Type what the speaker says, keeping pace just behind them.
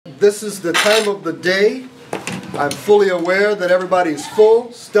this is the time of the day. I'm fully aware that everybody's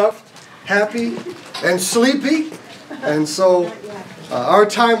full, stuffed, happy, and sleepy. And so our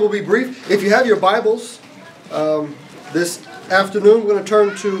time will be brief. If you have your Bibles, this afternoon we're going to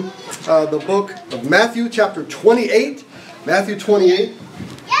turn to the book of Matthew, chapter 28. Matthew 28.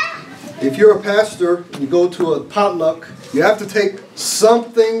 If you're a pastor, you go to a potluck, you have to take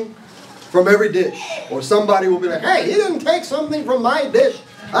something from every dish. Or somebody will be like, hey, you didn't take something from my dish.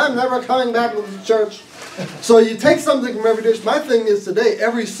 I'm never coming back to the church. So you take something from every dish. My thing is today,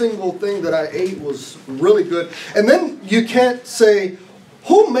 every single thing that I ate was really good. And then you can't say,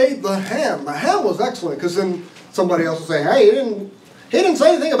 who made the ham? The ham was excellent. Because then somebody else will say, hey, he didn't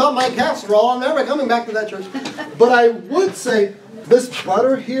say anything about my casserole. I'm never coming back to that church. But I would say, this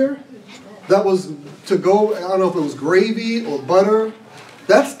butter here, that was to go, I don't know if it was gravy or butter.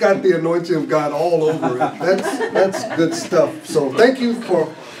 That's got the anointing of God all over it. That's good stuff. So thank you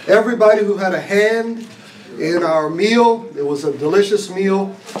for everybody who had a hand in our meal. It was a delicious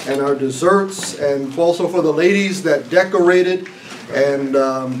meal, and our desserts, and also for the ladies that decorated and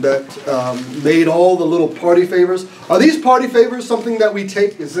that made all the little party favors. Are these party favors something that we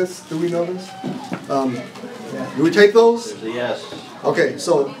take? Do we know this? Do we take those? Yes. Okay,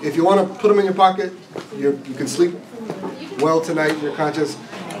 so if you want to put them in your pocket, you can sleep well tonight in your conscience.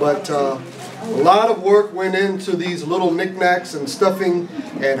 But a lot of work went into these little knickknacks and stuffing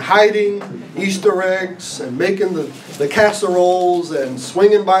and hiding Easter eggs and making the casseroles and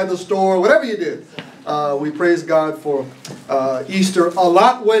swinging by the store, whatever you did. We praise God for Easter. A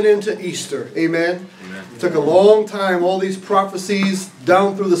lot went into Easter. Amen. It took a long time, all these prophecies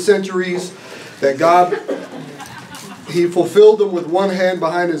down through the centuries that God, He fulfilled them with one hand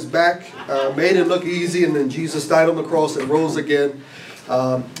behind His back, made it look easy, and then Jesus died on the cross and rose again.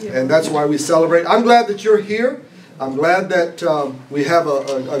 And that's why we celebrate. I'm glad that you're here. I'm glad that we have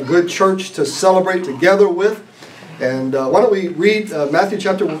a good church to celebrate together with. And why don't we read Matthew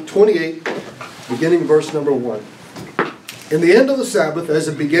chapter 28, beginning verse number 1. In the end of the Sabbath, as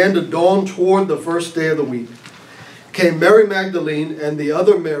it began to dawn toward the first day of the week, came Mary Magdalene and the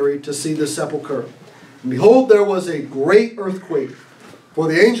other Mary to see the sepulchre. And behold, there was a great earthquake, for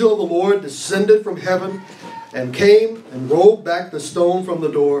the angel of the Lord descended from heaven and came and rolled back the stone from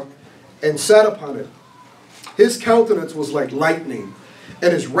the door and sat upon it. His countenance was like lightning,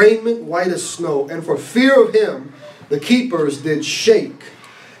 and his raiment white as snow. And for fear of him, the keepers did shake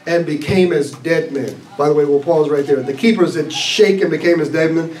and became as dead men. By the way, we'll pause right there. The keepers did shake and became as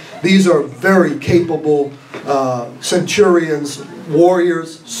dead men. These are very capable centurions,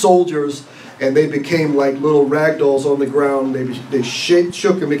 warriors, soldiers, and they became like little rag dolls on the ground. They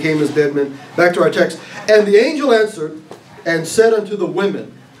shook and became as dead men. Back to our text. And the angel answered and said unto the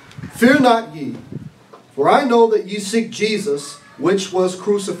women, Fear not ye, for I know that ye seek Jesus, which was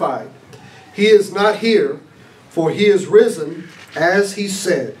crucified. He is not here, for he is risen, as he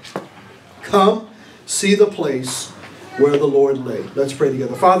said. Come, see the place where the Lord lay. Let's pray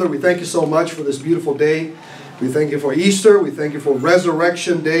together. Father, we thank you so much for this beautiful day. We thank you for Easter. We thank you for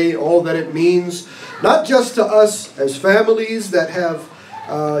Resurrection Day, all that it means, not just to us as families that have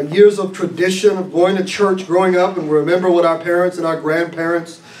years of tradition of going to church growing up and remember what our parents and our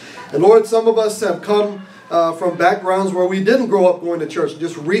grandparents. And Lord, some of us have come from backgrounds where we didn't grow up going to church.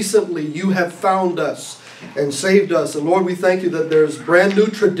 Just recently, you have found us and saved us. And Lord, we thank you that there's brand new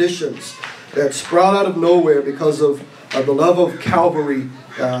traditions that sprout out of nowhere because of the love of Calvary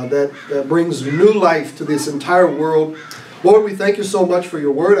that brings new life to this entire world. Lord, we thank you so much for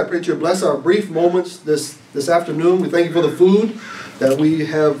your word. I pray that you bless our brief moments this afternoon. We thank you for the food that we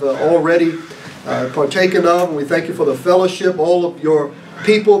have already partaken of. And we thank you for the fellowship, all of your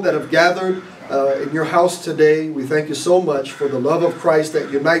people that have gathered in your house today. We thank you so much for the love of Christ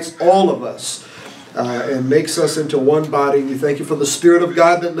that unites all of us and makes us into one body. We thank you for the Spirit of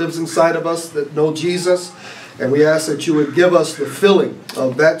God that lives inside of us that know Jesus. And we ask that you would give us the filling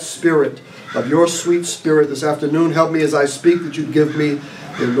of that Spirit, of your sweet Spirit this afternoon. Help me as I speak, that you'd give me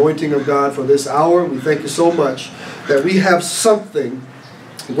the anointing of God for this hour. We thank you so much that we have something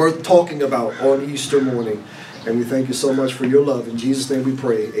worth talking about on Easter morning. And we thank you so much for your love. In Jesus' name we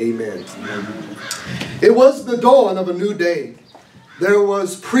pray. Amen. Amen. It was the dawn of a new day. There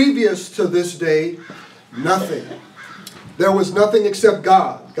was previous to this day nothing. There was nothing except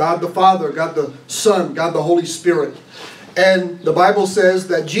God. God the Father, God the Son, God the Holy Spirit. And the Bible says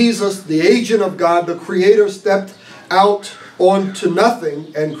that Jesus, the agent of God, the Creator, stepped out onto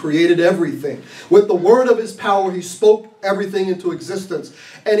nothing and created everything. With the word of his power, he spoke everything into existence.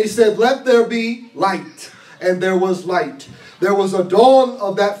 And he said, let there be light. And there was light. There was a dawn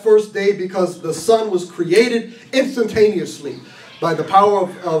of that first day because the sun was created instantaneously. by the power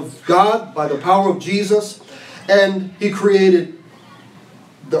of God, by the power of Jesus. And he created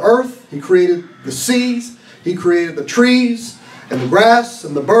the earth, he created the seas, he created the trees and the grass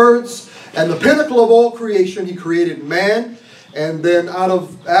and the birds, and the pinnacle of all creation, he created man. And then out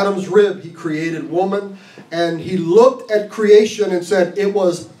of Adam's rib, he created woman. And he looked at creation and said it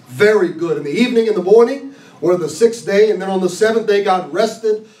was very good. In the evening and the morning were the sixth day. And then on the seventh day, God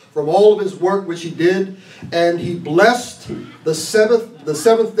rested from all of his work which he did. And he blessed the seventh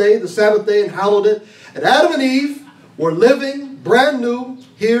day, the Sabbath day, and hallowed it. And Adam and Eve were living brand new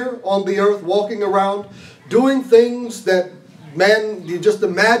here on the earth, walking around, doing things that man, you just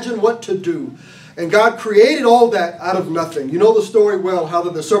imagine what to do. And God created all that out of nothing. You know the story well, how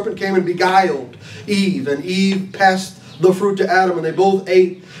the serpent came and beguiled Eve. And Eve passed the fruit to Adam, and they both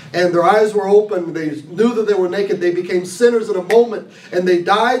ate. And their eyes were open. They knew that they were naked. They became sinners in a moment. And they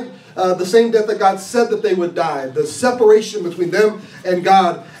died the same death that God said that they would die. The separation between them and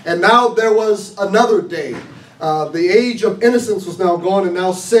God. And now there was another day. The age of innocence was now gone, and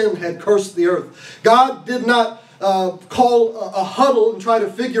now sin had cursed the earth. God did not call a huddle and try to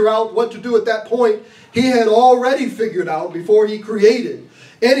figure out what to do at that point. He had already figured out before he created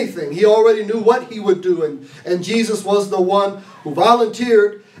anything. He already knew what he would do. And Jesus was the one who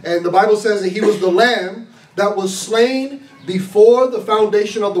volunteered. And the Bible says that he was the lamb that was slain before the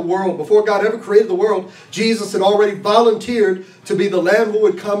foundation of the world. Before God ever created the world, Jesus had already volunteered to be the lamb who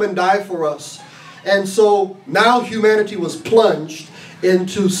would come and die for us. And so now humanity was plunged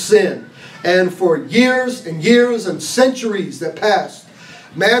into sin. And for years and years and centuries that passed,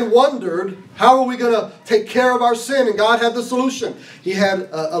 man wondered, how are we going to take care of our sin? And God had the solution. He had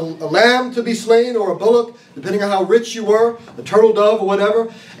a lamb to be slain, or a bullock, depending on how rich you were, a turtle dove or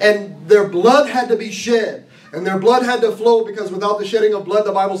whatever. And their blood had to be shed. And their blood had to flow, because without the shedding of blood,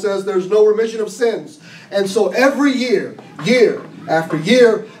 the Bible says there's no remission of sins. And so every year, year after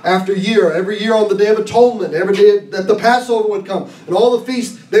year after year, every year on the Day of Atonement, every day that the Passover would come, and all the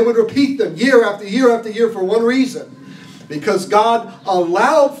feasts, they would repeat them year after year after year for one reason. Because God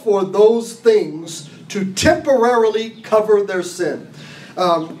allowed for those things to temporarily cover their sin.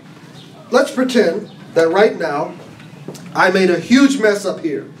 Let's pretend that right now I made a huge mess up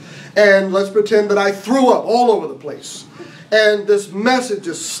here. And let's pretend that I threw up all over the place. And this mess, it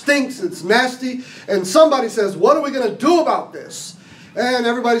just stinks, it's nasty. And somebody says, what are we going to do about this? And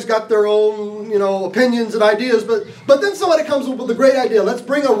everybody's got their own, opinions and ideas. But then somebody comes up with a great idea. Let's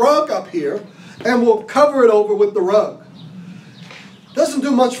bring a rug up here and we'll cover it over with the rug. Doesn't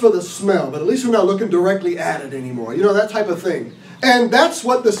do much for the smell, but at least we're not looking directly at it anymore. That type of thing. And that's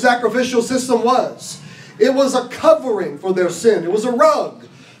what the sacrificial system was. It was a covering for their sin. It was a rug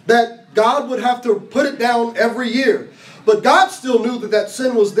that God would have to put it down every year. But God still knew that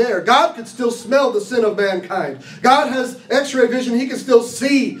sin was there. God could still smell the sin of mankind. God has x-ray vision. He can still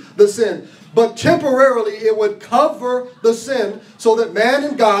see the sin. But temporarily it would cover the sin so that man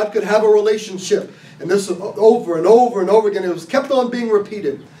and God could have a relationship. And this over and over and over again. It was kept on being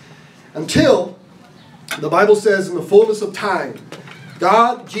repeated until the Bible says in the fullness of time,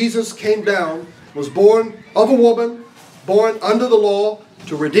 God, Jesus, came down, was born of a woman, born under the law,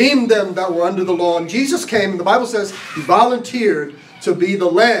 to redeem them that were under the law. And Jesus came, and the Bible says he volunteered to be the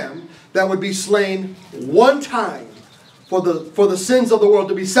lamb that would be slain one time for the sins of the world,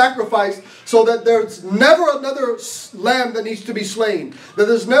 to be sacrificed, so that there's never another lamb that needs to be slain, that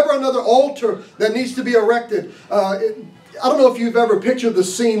there's never another altar that needs to be erected. I don't know if you've ever pictured the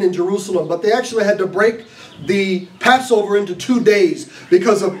scene in Jerusalem, but they actually had to break the Passover into 2 days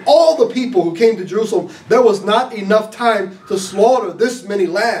because of all the people who came to Jerusalem. There was not enough time to slaughter this many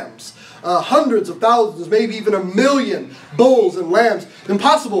lambs. Hundreds of thousands, maybe even 1 million bulls and lambs.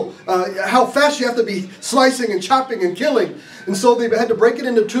 Impossible how fast you have to be slicing and chopping and killing. And so they had to break it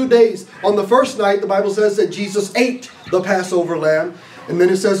into 2 days. On the first night, the Bible says that Jesus ate the Passover lamb. And then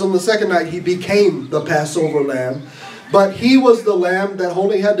it says on the second night, he became the Passover lamb. But he was the lamb that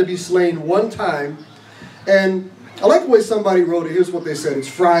only had to be slain one time. And I like the way somebody wrote it. Here's what they said. It's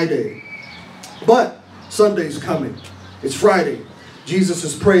Friday, but Sunday's coming. It's Friday. Jesus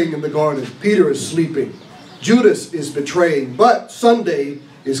is praying in the garden. Peter is sleeping. Judas is betraying, but Sunday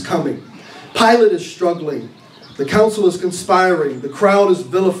is coming. Pilate is struggling. The council is conspiring. The crowd is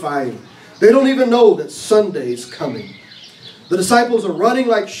vilifying. They don't even know that Sunday is coming. The disciples are running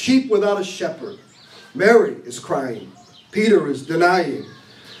like sheep without a shepherd. Mary is crying. Peter is denying.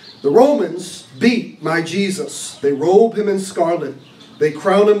 The Romans beat my Jesus. They robe him in scarlet. They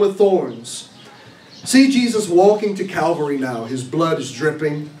crown him with thorns. See Jesus walking to Calvary now. His blood is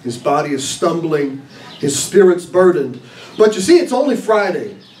dripping. His body is stumbling. His spirit's burdened. But you see, it's only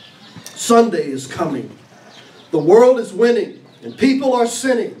Friday. Sunday is coming. The world is winning. and people are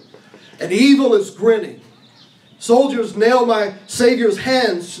sinning, and evil is grinning. Soldiers nail my Savior's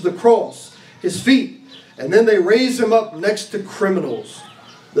hands to the cross, his feet, and then they raise him up next to criminals.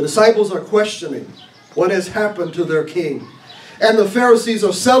 The disciples are questioning what has happened to their king. And the Pharisees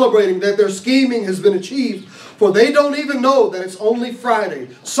are celebrating that their scheming has been achieved, for they don't even know that it's only Friday.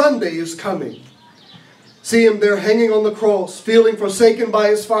 Sunday is coming. See him there hanging on the cross, feeling forsaken by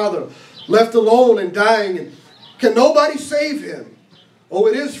his Father, left alone and dying. And can nobody save him? Oh,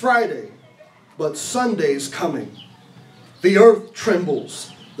 it is Friday, but Sunday is coming. The earth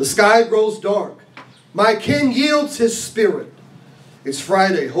trembles. The sky grows dark. My King yields his spirit. It's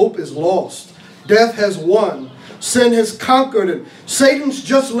Friday. Hope is lost. Death has won. Sin has conquered, and Satan's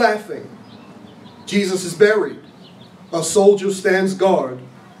just laughing. Jesus is buried. A soldier stands guard,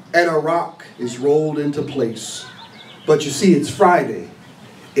 and a rock is rolled into place. But you see, it's Friday.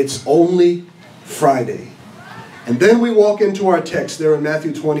 It's only Friday. And then we walk into our text there in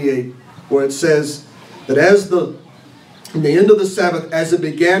Matthew 28, where it says that in the end of the Sabbath, as it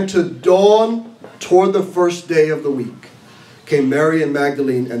began to dawn toward the first day of the week, came Mary and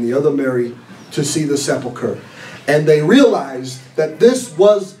Magdalene and the other Mary to see the sepulchre. And they realized that this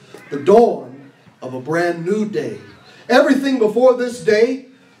was the dawn of a brand new day. Everything before this day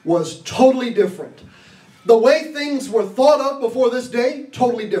was totally different. The way things were thought of before this day,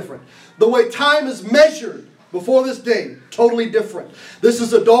 totally different. The way time is measured before this day, totally different. This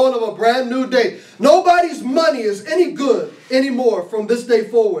is the dawn of a brand new day. Nobody's money is any good anymore from this day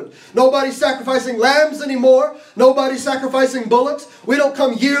forward. Nobody's sacrificing lambs anymore. Nobody's sacrificing bullocks. We don't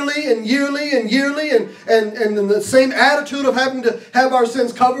come yearly and yearly and yearly and in the same attitude of having to have our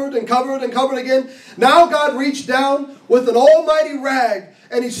sins covered and covered and covered again. Now God reached down with an almighty rag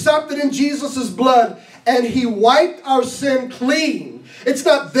and he sopped it in Jesus' blood and he wiped our sin clean. It's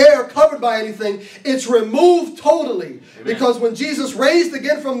not there covered by anything. It's removed totally. Amen. Because when Jesus raised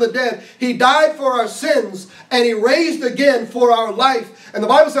again from the dead, he died for our sins and he raised again for our life. And the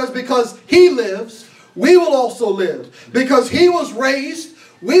Bible says because he lives, we will also live. Because he was raised,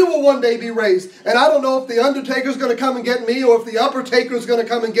 we will one day be raised. And I don't know if the undertaker is going to come and get me or if the upper taker is going to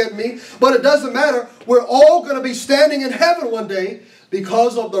come and get me. But it doesn't matter. We're all going to be standing in heaven one day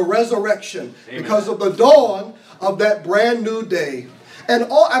because of the resurrection. Amen. Because of the dawn of that brand new day. And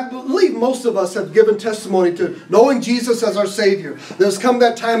I believe most of us have given testimony to knowing Jesus as our Savior. There's come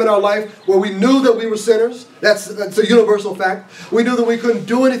that time in our life where we knew that we were sinners. That's a universal fact. We knew that we couldn't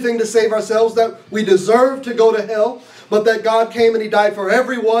do anything to save ourselves, that we deserved to go to hell. But that God came and he died for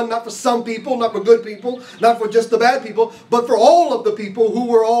everyone, not for some people, not for good people, not for just the bad people, but for all of the people who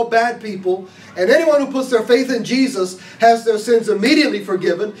were all bad people. And anyone who puts their faith in Jesus has their sins immediately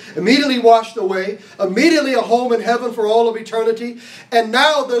forgiven, immediately washed away, immediately a home in heaven for all of eternity. And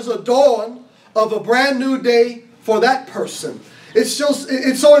now there's a dawn of a brand new day for that person. It's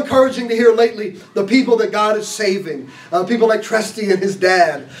so encouraging to hear lately the people that God is saving. People like Tresty and his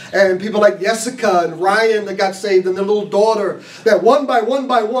dad. And people like Jessica and Ryan that got saved and their little daughter. That one by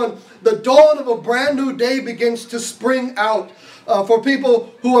one, the dawn of a brand new day begins to spring out. For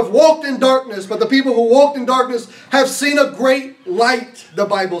people who have walked in darkness, but the people who walked in darkness have seen a great light, the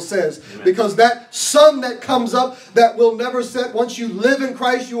Bible says. Amen. Because that sun that comes up that will never set, once you live in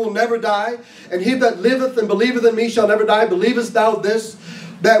Christ, you will never die. And he that liveth and believeth in me shall never die. Believest thou this?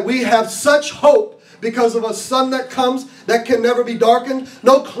 That we have such hope because of a sun that comes that can never be darkened.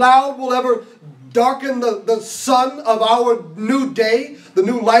 No cloud will ever darken the sun of our new day, the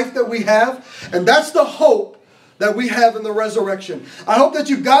new life that we have. And that's the hope that we have in the resurrection. I hope that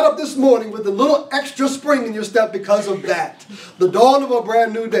you got up this morning with a little extra spring in your step because of that. The dawn of a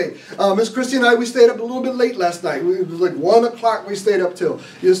brand new day. Miss Christy and I, we stayed up a little bit late last night. It was like 1 o'clock we stayed up till.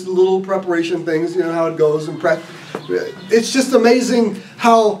 Just little preparation things, you know how it goes. And it's just amazing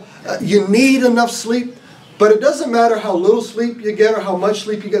how you need enough sleep. But it doesn't matter how little sleep you get or how much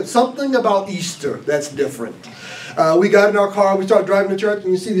sleep you get. Something about Easter that's different. We got in our car, we started driving to church,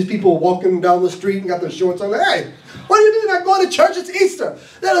 and you see these people walking down the street and got their shorts on. Like, hey, what are you doing? Not going to church? It's Easter.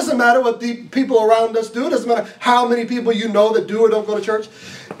 That doesn't matter what the people around us do. It doesn't matter how many people you know that do or don't go to church.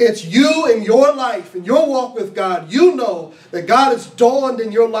 It's you in your life, in your walk with God. You know that God has dawned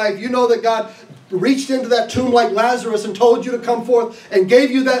in your life. You know that God reached into that tomb like Lazarus and told you to come forth and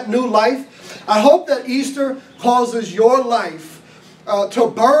gave you that new life. I hope that Easter causes your life to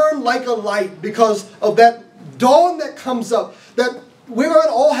burn like a light because of that dawn that comes up, that we're going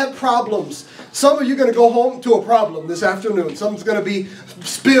to all have problems. Some of you are going to go home to a problem this afternoon. Something's going to be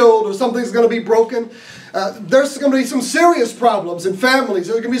spilled or something's going to be broken. There's going to be some serious problems in families.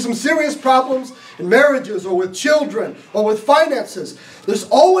 There's going to be some serious problems in marriages or with children or with finances. There's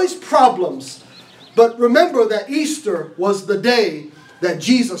always problems. But remember that Easter was the day that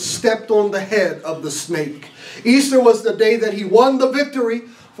Jesus stepped on the head of the snake. Easter was the day that he won the victory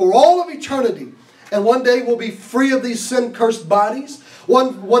for all of eternity. And one day we'll be free of these sin-cursed bodies.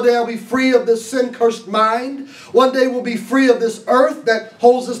 One day I'll be free of this sin-cursed mind. One day we'll be free of this earth that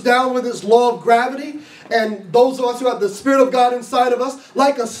holds us down with its law of gravity. And those of us who have the Spirit of God inside of us,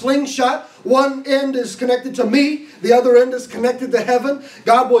 like a slingshot, one end is connected to me, the other end is connected to heaven.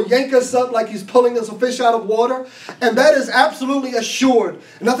 God will yank us up like he's pulling us a fish out of water. And that is absolutely assured.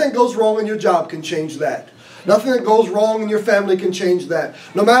 Nothing goes wrong in your job can change that. Nothing that goes wrong in your family can change that.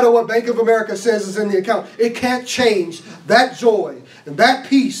 No matter what Bank of America says is in the account, it can't change that joy and that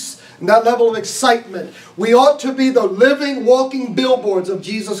peace and that level of excitement. We ought to be the living, walking billboards of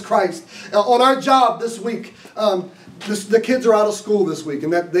Jesus Christ. On our job this week, the kids are out of school this week,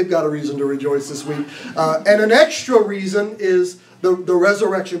 and they've got a reason to rejoice this week. And an extra reason is the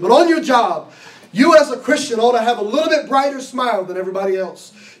resurrection. But on your job, you as a Christian ought to have a little bit brighter smile than everybody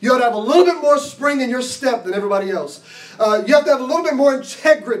else. You ought to have a little bit more spring in your step than everybody else. You have to have a little bit more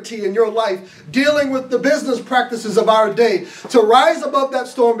integrity in your life, dealing with the business practices of our day, to rise above that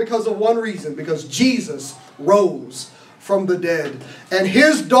storm because of one reason, because Jesus rose from the dead. And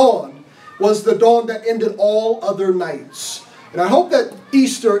his dawn was the dawn that ended all other nights. And I hope that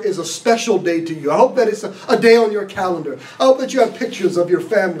Easter is a special day to you. I hope that it's a day on your calendar. I hope that you have pictures of your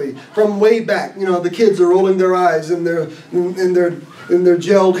family from way back. You know, the kids are rolling their eyes in their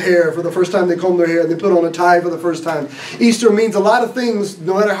gelled hair for the first time they comb their hair, and they put on a tie for the first time. Easter means a lot of things,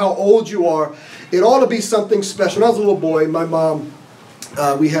 no matter how old you are. It ought to be something special. When I was a little boy, my mom,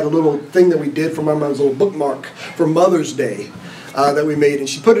 we had a little thing that we did for my mom's little bookmark for Mother's Day that we made, and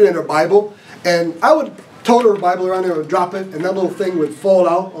she put it in her Bible, and I would told her Bible around there and drop it, and that little thing would fall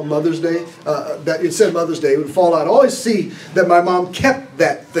out on Mother's Day. That it said Mother's Day, it would fall out. I always see that my mom kept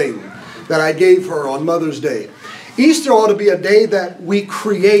that thing that I gave her on Mother's Day. Easter ought to be a day that we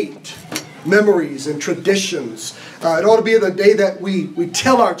create memories and traditions. It ought to be the day that we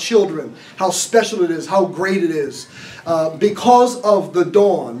tell our children how special it is, how great it is, because of the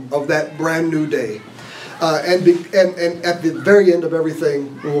dawn of that brand new day. And at the very end of everything,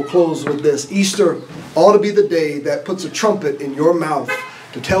 and we'll close with this, Easter ought to be the day that puts a trumpet in your mouth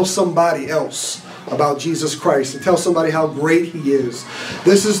to tell somebody else about Jesus Christ, to tell somebody how great he is.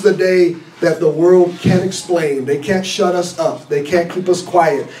 This is the day that the world can't explain. They can't shut us up. They can't keep us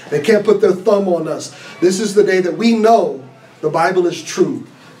quiet. They can't put their thumb on us. This is the day that we know the Bible is true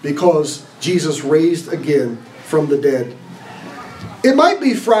because Jesus raised again from the dead. It might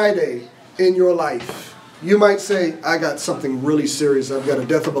be Friday in your life. You might say, I got something really serious. I've got a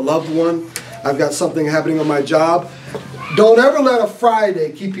death of a loved one. I've got something happening on my job. Don't ever let a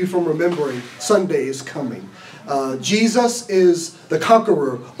Friday keep you from remembering Sunday is coming. Jesus is the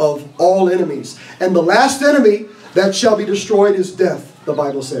conqueror of all enemies. And the last enemy that shall be destroyed is death, the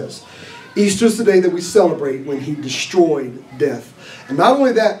Bible says. Easter is the day that we celebrate when he destroyed death. And not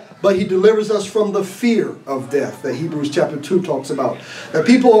only that, but he delivers us from the fear of death that Hebrews chapter 2 talks about. That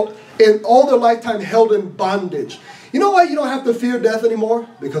people in all their lifetime held in bondage. You know why you don't have to fear death anymore?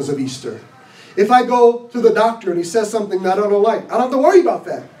 Because of Easter. If I go to the doctor and he says something that I don't like, I don't have to worry about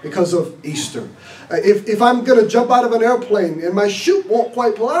that because of Easter. If I'm going to jump out of an airplane and my chute won't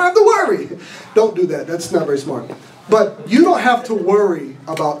quite pull, I don't have to worry. Don't do that. That's not very smart. But you don't have to worry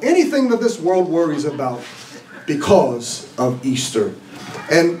about anything that this world worries about because of Easter.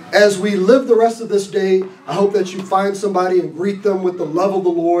 And as we live the rest of this day, I hope that you find somebody and greet them with the love of the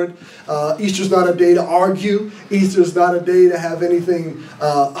Lord. Easter's not a day to argue. Easter's not a day to have anything,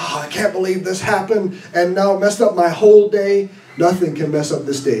 I can't believe this happened and now it messed up my whole day. Nothing can mess up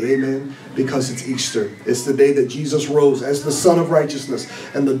this day, amen, because it's Easter. It's the day that Jesus rose as the Son of Righteousness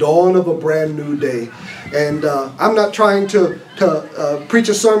and the dawn of a brand new day. And I'm not trying to preach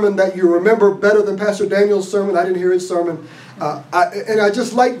a sermon that you remember better than Pastor Daniel's sermon. I didn't hear his sermon. And I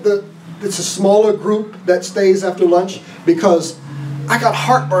just like it's a smaller group that stays after lunch because I got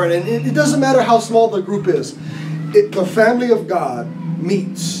heartburn. And it doesn't matter how small the group is. The family of God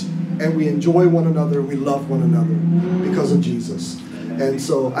meets and we enjoy one another and we love one another because of Jesus. And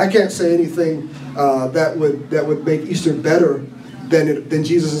so I can't say anything that would make Easter better than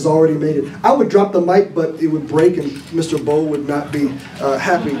Jesus has already made it. I would drop the mic, but it would break and Mr. Bo would not be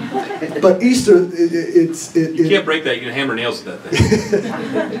happy. But Easter, you can't break that. You can hammer nails with that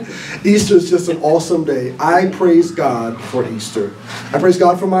thing. Easter is just an awesome day. I praise God for Easter. I praise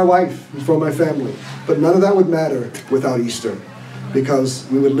God for my wife and for my family. But none of that would matter without Easter, because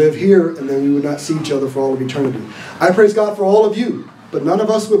we would live here and then we would not see each other for all of eternity. I praise God for all of you, but none of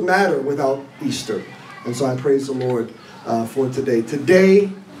us would matter without Easter. And so I praise the Lord for today. Today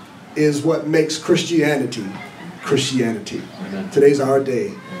is what makes Christianity Christianity. Amen. Today's our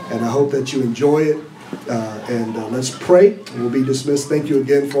day, and I hope that you enjoy it. Let's pray. We'll be dismissed. Thank you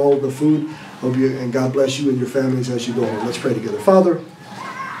again for all the food. Hope you, and God bless you and your families as you go home. Let's pray together. Father,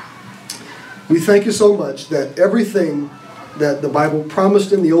 we thank you so much that everything that the Bible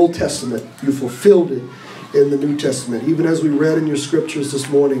promised in the Old Testament, you fulfilled it in the New Testament. Even as we read in your scriptures this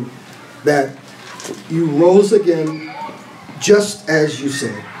morning, that you rose again just as you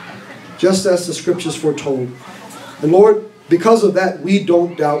said, just as the scriptures foretold. And Lord, because of that, we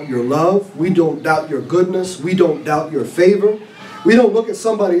don't doubt your love. We don't doubt your goodness. We don't doubt your favor. We don't look at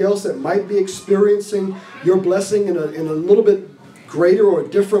somebody else that might be experiencing your blessing in a little bit greater or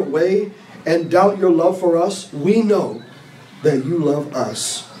different way and doubt your love for us. We know that you love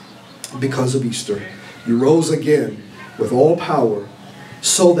us because of Easter. You rose again with all power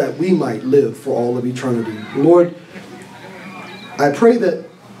so that we might live for all of eternity. Lord, I pray that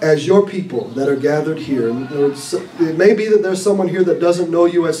as your people that are gathered here, and it may be that there's someone here that doesn't know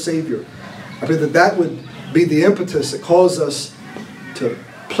you as Savior. I pray that that would be the impetus that calls us to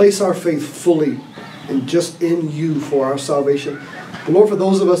place our faith fully and just in you for our salvation. But Lord, for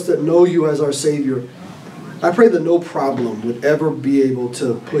those of us that know you as our Savior, I pray that no problem would ever be able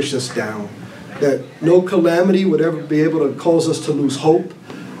to push us down, that no calamity would ever be able to cause us to lose hope.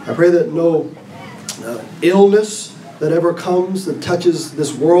 I pray that no illness that ever comes that touches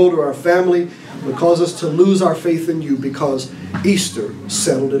this world or our family would cause us to lose our faith in you, because Easter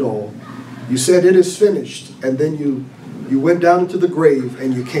settled it all. You said it is finished, and then you went down into the grave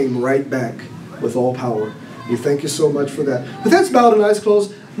and you came right back with all power. We thank you so much for that. With heads bowed and eyes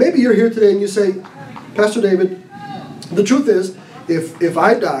closed, maybe you're here today and you say, Pastor David, the truth is, if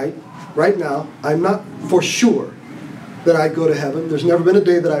I died right now, I'm not for sure that I'd go to heaven. There's never been a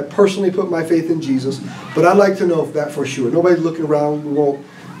day that I personally put my faith in Jesus, but I'd like to know if that for sure. Nobody's looking around. We won't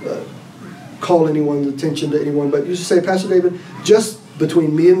call anyone's attention to anyone, but you just say, Pastor David, just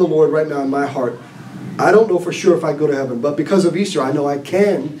between me and the Lord right now in my heart, I don't know for sure if I go to heaven, but because of Easter, I know I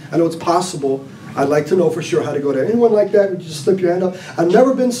can. I know it's possible. I'd like to know for sure how to go to heaven. Anyone like that? Would you just slip your hand up? I've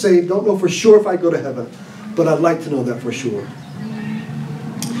never been saved. Don't know for sure if I go to heaven, but I'd like to know that for sure.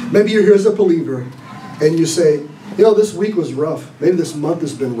 Maybe you're here as a believer, and you say, you know, this week was rough. Maybe this month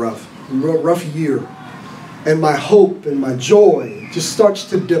has been rough. A rough year. And my hope and my joy just starts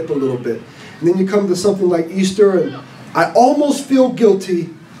to dip a little bit. And then you come to something like Easter, and I almost feel guilty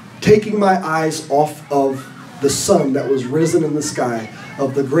taking my eyes off of the sun that was risen in the sky,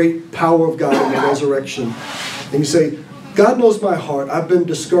 of the great power of God in the resurrection. And you say, God knows my heart. I've been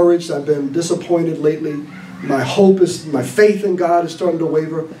discouraged. I've been disappointed lately. My faith in God is starting to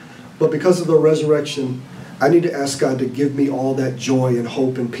waver. But because of the resurrection, I need to ask God to give me all that joy and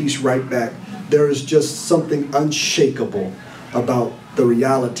hope and peace right back. There is just something unshakable about the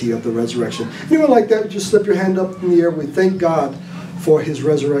reality of the resurrection. Anyone like that, just slip your hand up in the air. We thank God for his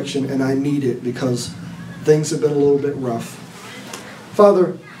resurrection, and I need it because things have been a little bit rough.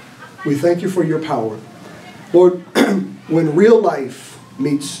 Father, we thank you for your power. Lord, when real life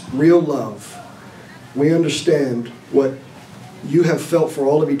meets real love, we understand what you have felt for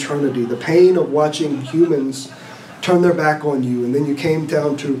all of eternity, the pain of watching humans turn their back on you, and then you came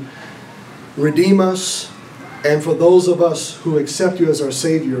down to redeem us. And for those of us who accept you as our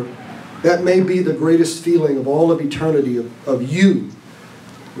Savior, that may be the greatest feeling of all of eternity, of you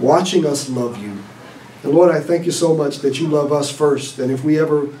watching us love you. And Lord, I thank you so much that you love us first. And if we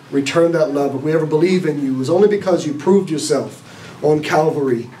ever return that love, if we ever believe in you, it was only because you proved yourself on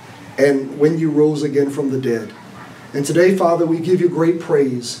Calvary and when you rose again from the dead. And today, Father, we give you great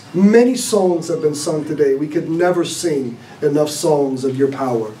praise. Many songs have been sung today. We could never sing enough songs of your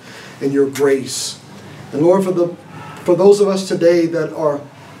power and your grace. And Lord, for those of us today that are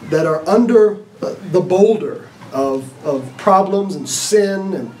under the boulder of problems and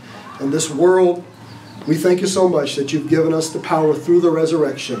sin and this world, we thank you so much that you've given us the power through the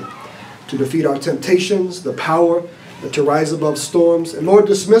resurrection to defeat our temptations, the power to rise above storms. And Lord,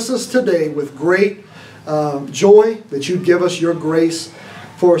 dismiss us today with great joy that you give us your grace.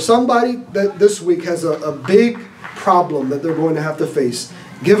 For somebody that this week has a big problem that they're going to have to face,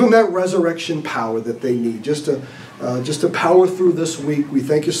 give them that resurrection power that they need just to power through this week. We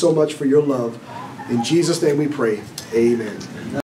thank you so much for your love. In Jesus' name we pray. Amen.